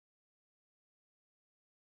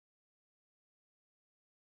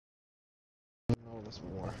There's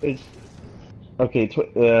more. It's okay.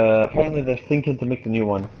 Apparently they're thinking to make the new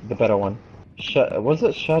one, the better one. Was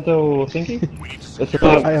it Shadow thinking? It's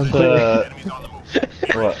about I am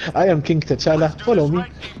what? I am King T'Challa. Follow me.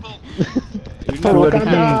 You are the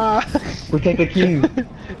Wakanda. king. Protect the king.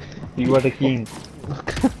 You are the king.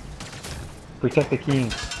 Protect the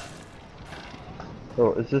king.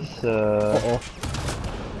 Oh, is this Uh-oh.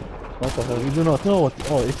 What the hell? We do not know what.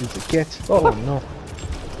 Oh, it is a cat. Oh. Oh no.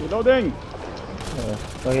 Reloading.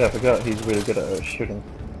 Oh yeah, I forgot he's really good at shooting.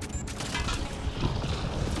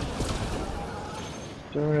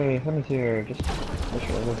 Sorry, Heaven's here. Just make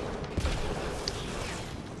sure I live.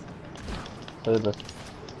 What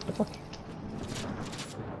the fuck?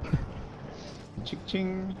 Ching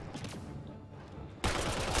ching.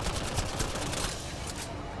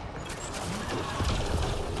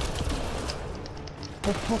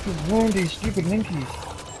 What the fuck is wrong with these stupid monkeys?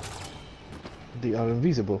 They are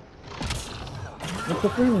invisible. What's the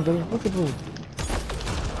thing? They're invisible.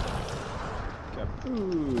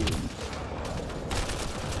 Kaboom.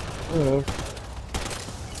 Oh.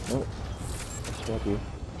 Oh. Stop you.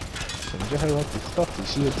 Some stop the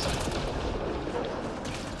shields.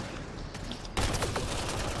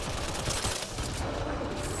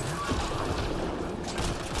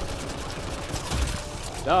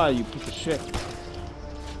 Die, you piece of shit.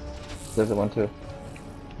 There's the one too.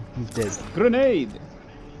 He's dead. Grenade.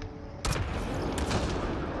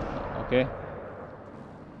 Okay.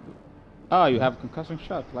 Ah, you have concussion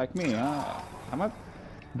shot like me, huh? How much?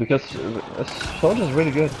 Because soldier's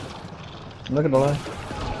really good. I'm not gonna lie.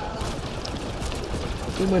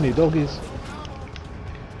 Too many doggies.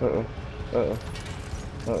 Uh-oh. Uh-oh.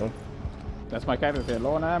 Uh-oh. That's my character.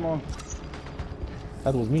 Low on ammo.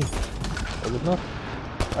 That was me. Was it not?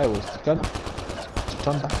 I was Chanda. Take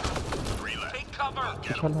cover.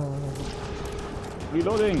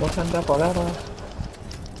 Reloading. Wakanda forever.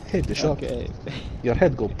 Hit the shot. Okay. Your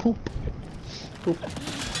head go poop. Poop.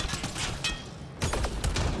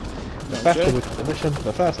 The faster we do the mission,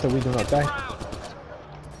 the faster we do not die.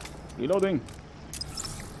 Reloading.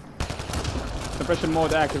 Suppression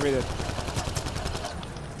mode activated.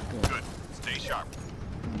 Good. Stay sharp.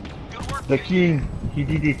 Good work. The king. He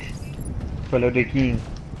did it. Follow the king.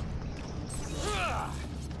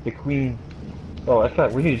 The queen. Oh, in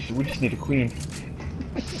fact, we just need a queen.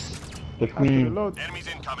 The queen. Reload. Enemies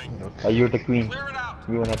incoming. You're the queen. Clear it out.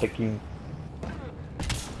 You are not the king.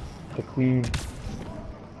 The queen.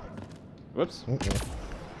 Whoops. Okay.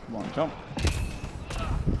 Come on, jump.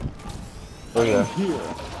 Oh yeah. Here.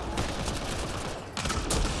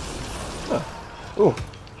 Oh.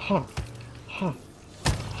 Ha. Ha.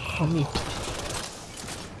 Ha. Meat.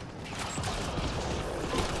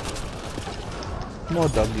 More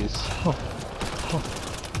doggies. Ha. Ha.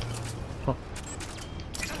 Ha.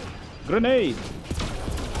 Grenade.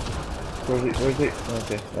 Where is it? Where is it?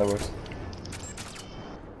 Okay, that works.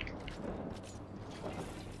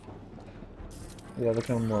 Yeah, look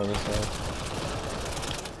at more of this side.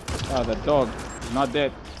 Ah, that dog. Not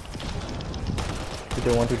dead. You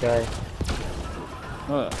don't want to die.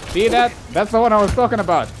 See that? That's the one I was talking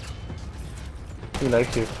about. He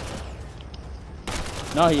likes you.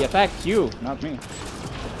 No, he attacked you, not me.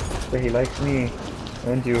 But he likes me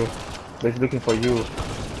and you. But he's looking for you.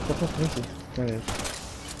 What the fuck is it? There it is.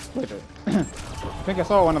 Wait. I think I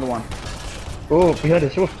saw another one. Oh, behind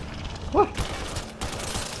us. Oh. What?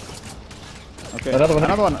 Okay. Another one.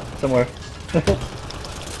 Another one. Somewhere.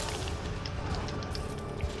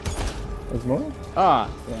 There's more? Ah,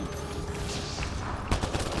 damn.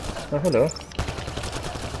 Oh, hello.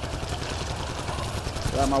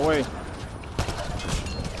 Get out of my way.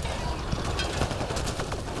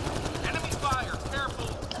 Enemy fire. Careful.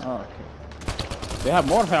 Oh, okay. They have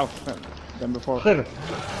more health than before. Clever.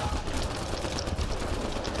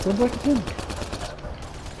 Don't break it in.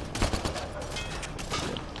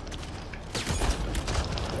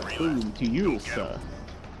 Boom to you, sir.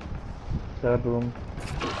 Kaboom.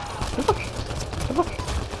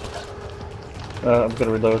 I'm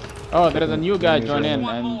gonna reload. Oh, there is a new guy join in,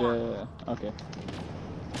 and okay.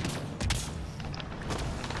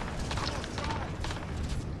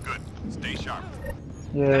 Good. Stay sharp.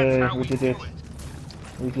 Yay, That's how we did it. do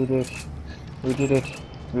We did it. We did it.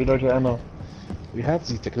 Reload your ammo. We have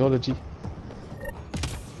the technology.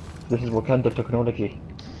 This is Wakanda technology.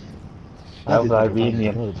 That is not Wakanda Vibranium.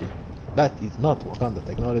 technology. That is not Wakanda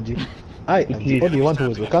technology. I am It the is. only one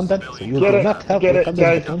who is Wakandan, so you Get do it, not have get it, Wakandan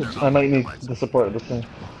guys. technology. I might need the support of this thing.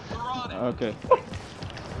 Okay.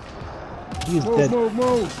 He is dead.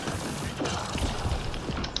 Move.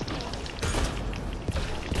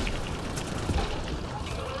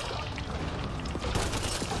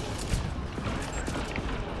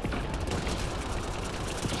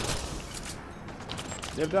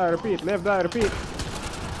 Live, die, repeat. Live, die, repeat.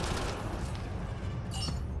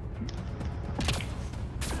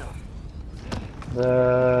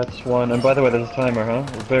 That's one. And by the way, there's a timer, huh?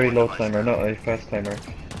 A very low timer, not a fast timer.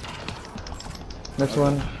 Next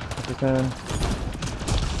one, if you can.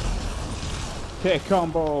 Okay,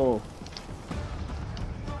 combo.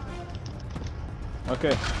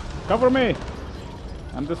 Okay, cover me.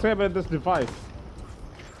 I'm disabling this device.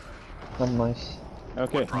 Oh, nice.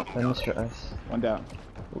 Okay, I missed your ice. one down.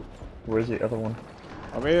 Where's the other one?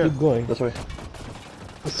 Over here. Keep going. This way.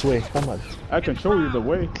 This way, Hamad. I can show you the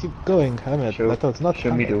way. Keep going, Hamad. Show- That was not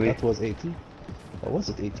show me the Hamad, way. that was 80. Or was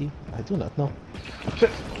it 80? I do not know.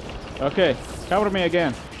 Okay, cover me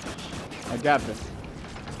again. I got this.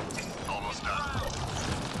 Almost done.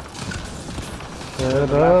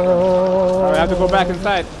 Oh, I have to go back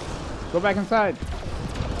inside. Go back inside.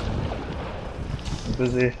 I'm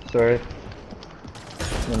busy, sorry.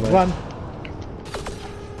 Never mind. Run!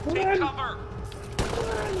 Take cover.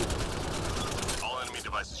 All enemy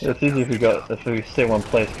devices. It's easy if we stay one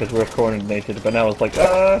place because we're coordinated, but now it's like,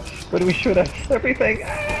 where do we shoot at? Everything!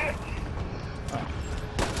 Ah!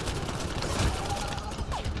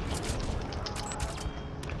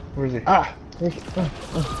 Where is he? Ah! Where's he? 3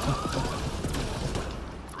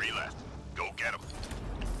 left. Go get him.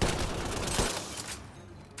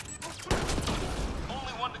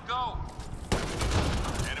 Only one to go.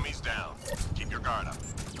 Enemies down. Keep your guard up.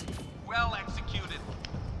 Well executed.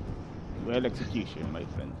 Well execution, my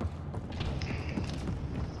friend.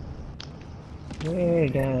 Way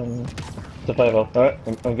down. Survival. Alright,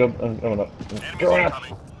 I'm good. I'm going up. Enemies Go up!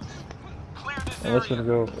 incoming. Clear this Unless we area.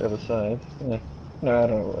 go the other side. Yeah. No, I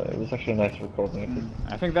don't know. It was actually nice recording.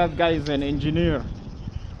 I think that guy is an engineer.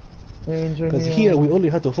 Because here we only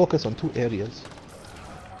had to focus on 2 areas.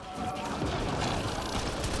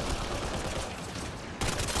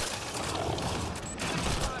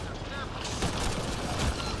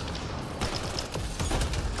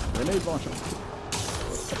 Grenade launcher.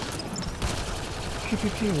 Pew pew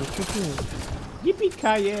pew pew pew.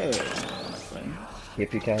 Yippee-ki-yay.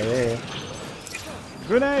 Yippee-ki-yay.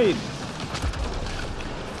 Grenade.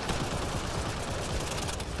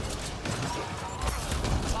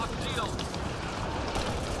 Lock shield.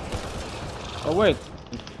 Oh wait.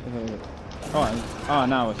 Oh,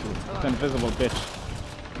 now it's an invisible bitch.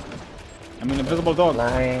 I mean invisible dog.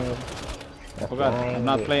 Blind. I forgot. I'm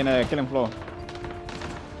not playing a killing floor.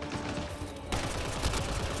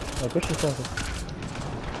 Oh, push yourself.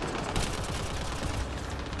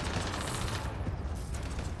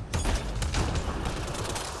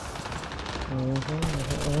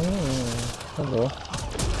 Hello.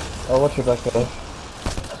 I'll watch your back, guys.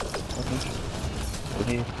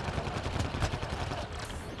 Okay.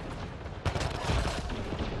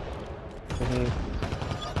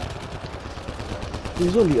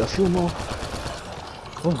 There's only a few more.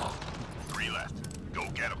 Oh. 3 left. Go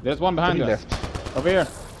get him. There's one behind 3 us. left. Over here.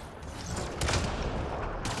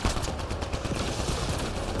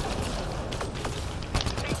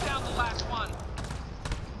 Take down the last one.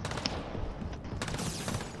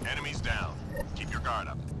 Enemies down. Keep your guard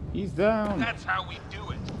up. He's down. That's how we do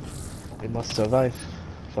it. We must survive.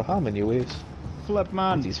 For how many waves? Flip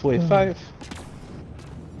man. This wave 5.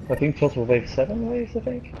 I think total wave 7 waves, I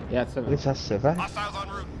think. Yeah, it's 7. Let us survive. Hostiles en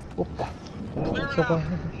route. Opa. Clear it out.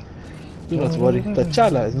 Do not worry. The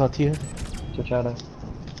Chala is not here. Chachada.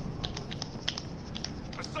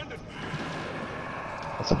 Ascended.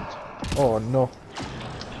 Oh no.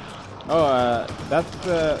 Oh, that's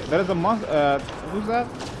there is a monster. Who's that? I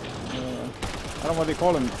don't know what they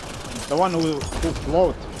call him. The one who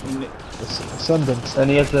float. Ascendant. And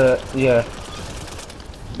he has a, yeah.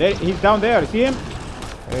 There, he's down there. See him?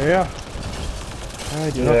 Yeah. I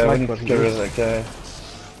do Yeah, not we like need what to he get rid is. of that guy.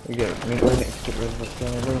 We need to get rid of this guy,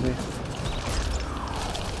 where is he?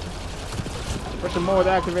 Pressure mode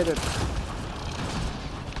activated.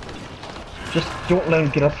 Just don't let him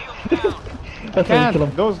get up. Down. That's how you kill Can't.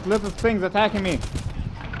 him. Those little things attacking me.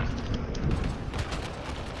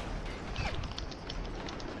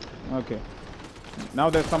 Okay. Now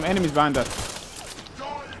there's some enemies behind us.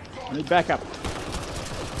 I need backup.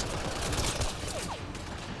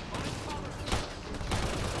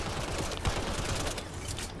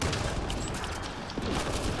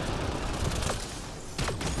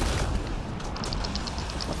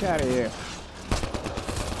 Fuck out of here.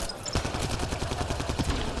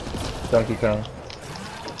 Donkey Kong.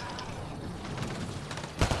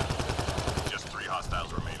 Just 3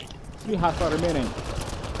 hostiles remaining. 3 hostiles remaining.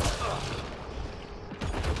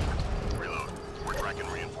 Reload. We're tracking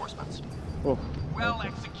reinforcements. Oh, Well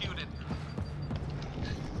executed.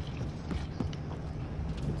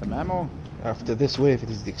 get some ammo. After this wave, it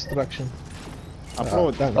is the extraction.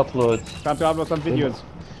 Upload. Damn it. Upload. Time to upload some videos.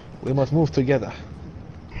 We must move together.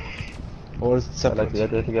 Or is it I separate? like the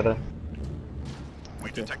idea together. We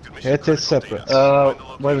detected mission It is critical separate. data.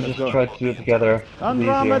 Why we just try to do it together? It's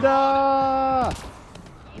easier. Andromeda!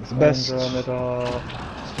 It's best. Andromeda.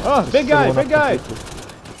 Oh, big guy, big guy!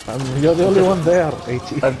 You're the only one there,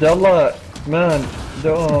 80. Abdullah, man,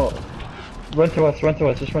 don't. Run to us, just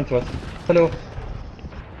run to us. Hello.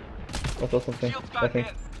 I saw something, I think.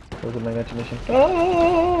 It was in my imagination.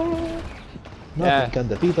 Oh! Nothing can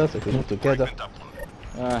defeat us if we move together.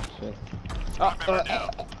 Ah, shit. I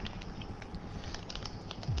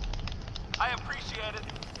appreciate it.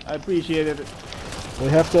 I appreciated it. We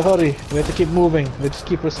have to hurry. We have to keep moving. We just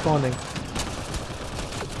keep responding.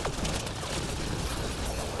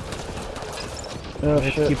 Oh, We have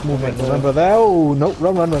to shit. keep moving. Remember that? Oh, no.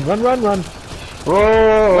 Run.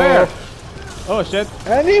 Whoa! Where? Oh shit.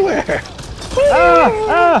 Anywhere!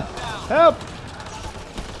 Help!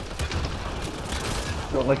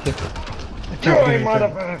 Don't like it. can't Joy, do anything.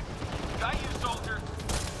 motherfucker! Got you, soldier.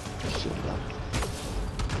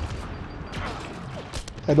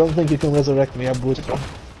 I don't think you can resurrect me, I'm boosted.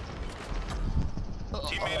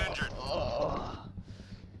 Teammate injured.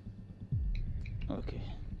 Okay.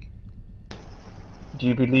 Do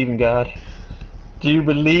you believe in God? Do you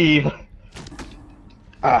believe?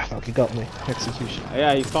 Ah, fuck, he got me. Execution.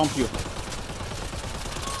 Yeah, he stomped you.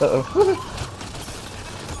 Uh-oh.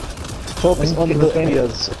 Focus on the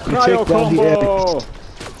areas. You Cryo take down the combo! areas.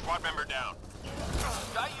 Squad member down.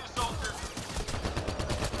 Got you, soldier.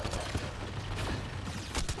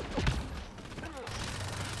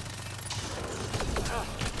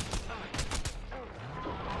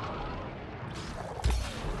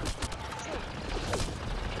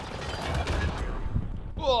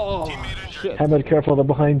 Oh, Teammate injured. shit. Hammer, careful, they're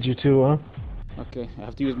behind you too, huh? Okay, I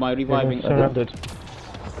have to use my They're reviving. surrounded.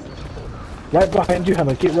 Right behind you,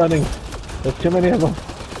 Hammer, keep running. There's too many of them.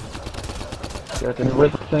 Yeah, then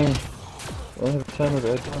where's the thing? I don't have time of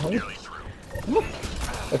it. Nearly through.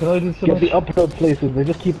 I can only do so Get much. the uphill places, they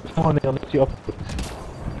just keep spawning on the up.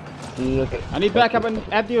 Yeah, okay. I need backup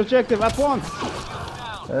at the objective at once.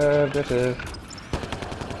 Objective.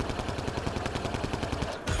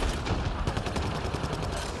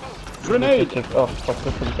 Grenade. Oh, fuck,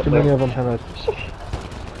 this one's up Too many there. of them, Hammer.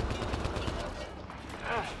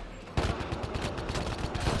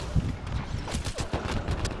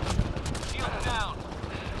 Shield down.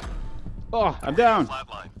 Oh, I'm down.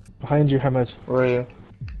 Flatline. Behind you, Hammer. Where are you?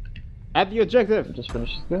 At the objective. Just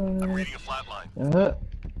finished this guy. Reading a flatline.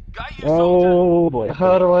 Got you, soldier. Oh boy.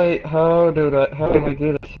 How do I do this? How do I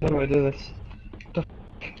do this? What the f***?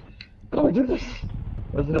 How do I do this?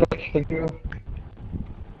 Was it like, thank you?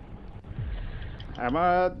 I'm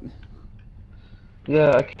at.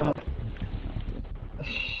 Yeah, I can't.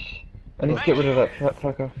 I need to get rid of that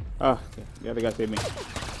fucker. Oh, okay. The other guy saved me.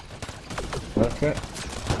 Okay.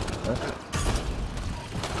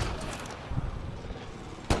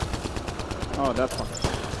 Oh, that's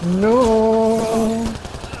fine. No.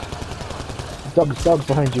 Dogs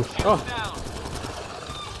behind you. Oh,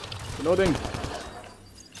 reloading.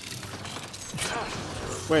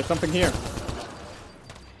 Wait, something here.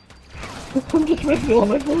 I'm just wasting all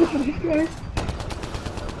my bullets on these guys.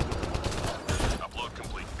 Upload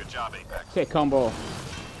complete. Good job, Apex. Okay, combo.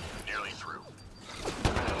 Nearly through.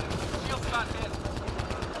 Shield got hit.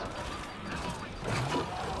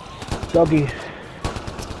 Doggy.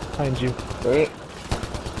 Behind you. Wait.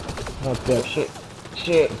 Not dead. Shit.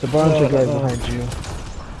 There's a bunch of guys behind you. I'm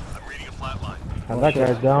reading a flatline. And that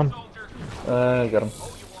guy's down. I got him.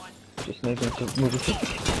 Just need him to move it.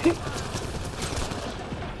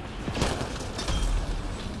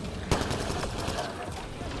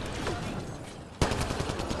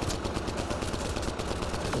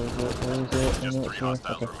 Where is it? Just 3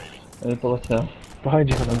 hostiles Okay. remaining. I need bullets now. Behind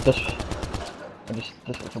you, Hammer. I'm just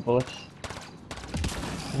desperate for bullets.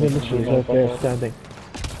 They're literally right there standing.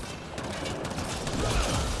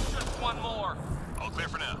 Just one more. All clear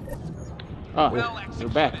for now. Oh, Well you're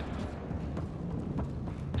back. executed.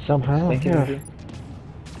 Somehow, Thank you. yeah.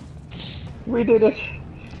 We did it!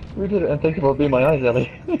 We did it, and thank you for being my eyes,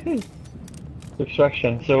 Ellie.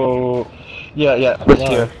 Extraction, so... Yeah,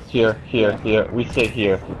 Wow. here. We stay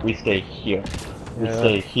here. We stay here. We Yeah.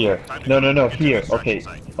 stay here. No, here. Okay,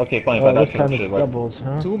 fine, Oh, but this time that's it's right. doubles,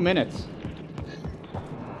 huh? 2 minutes.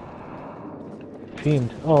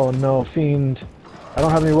 Fiend. Oh no, Fiend. I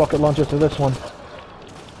don't have any rocket launchers for this one.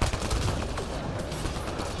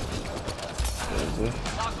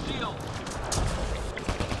 Lost shield.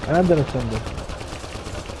 And then assembly.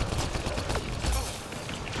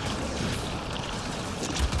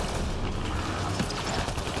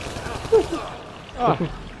 Ah,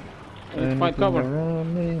 you find cover.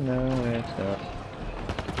 Around me, no, it's not.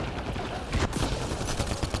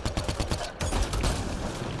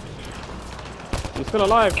 He's still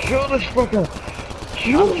alive. Kill this fucker!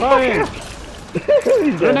 Kill I'm this trying. fucker!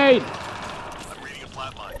 He's dead. Grenade. I'm reading a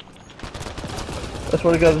flatline. That's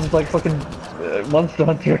what he got. This is like fucking Monster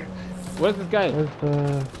Hunter. Where's this guy?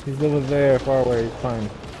 He's over there, far away. He's fine.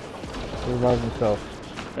 He revives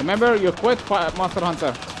himself. Remember, you quit Monster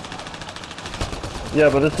Hunter. Yeah,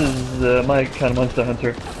 but this is my kind of Monster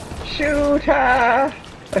Hunter. Shoot her!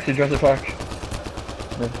 Actually, Jurassic Park.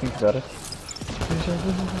 Never think about it.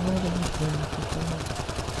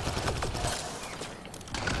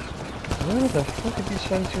 Where the fuck are these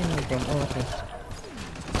fights coming from? Oh, okay.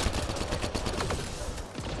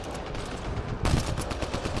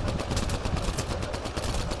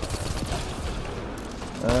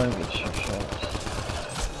 Good shots.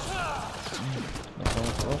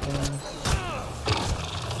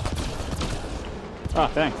 Ah,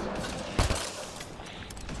 thanks.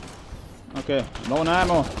 Okay, no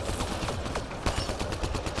ammo.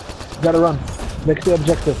 Gotta run. Next to the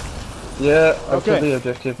objective. Yeah, up Okay. to the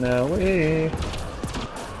objective now. Whee!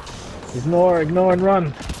 Ignore and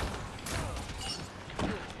run.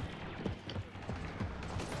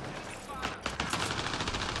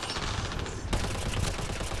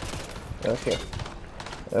 Okay.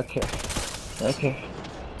 Okay. Okay.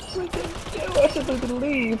 We can do it! I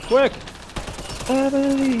believe! Quick! I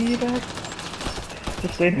believe I...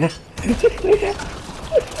 Just stay there. Just stay there.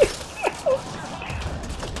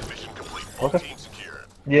 Mission complete. Okay. Team secure.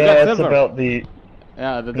 Yeah, it's silver. about the...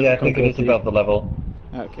 Yeah, Yeah, I think it is about the level.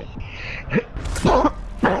 Okay.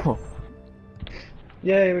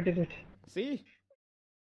 Yay, we did it. See?